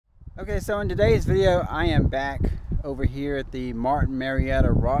Okay, so in today's video, I am back over here at the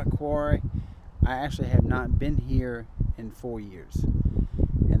Marietta rock quarry. I actually have not been here in 4 years.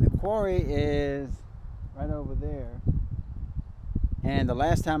 And the quarry is right over there. And the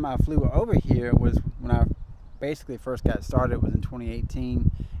last time I flew over here was when I basically first got started. It was in 2018,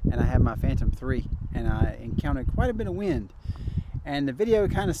 and I had my Phantom 3, and I encountered quite a bit of wind. And the video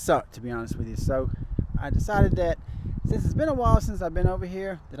kind of sucked, to be honest with you. So I decided that since it's been a while since I've been over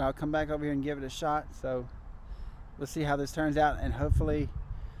here, that I'll come back over here and give it a shot. So we'll see how this turns out, and hopefully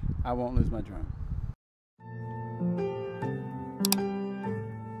I won't lose my drone.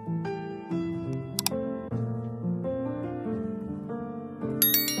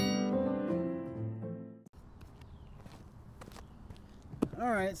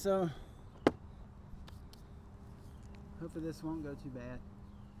 Alright, so hopefully this won't go too bad.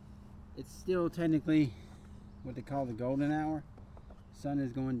 It's still technically what they call the golden hour. Sun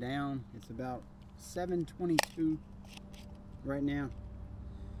is going down. It's about 7:22 right now,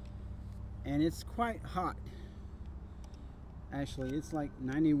 and it's quite hot. Actually, it's like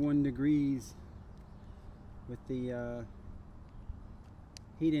 91 degrees with the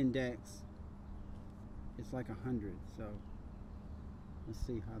heat index. It's like 100. So let's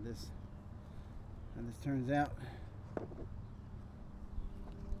see how this turns out.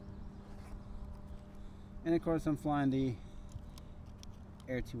 And of course, I'm flying the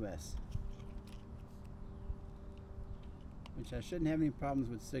Air2S, which I shouldn't have any problems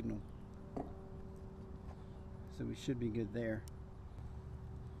with signal, so we should be good there.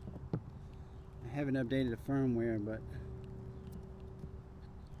 I haven't updated the firmware, but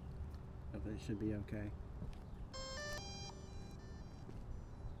hopefully it should be okay.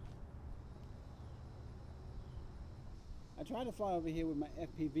 I tried to fly over here with my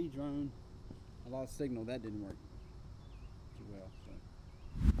FPV drone. I lost signal. That didn't work.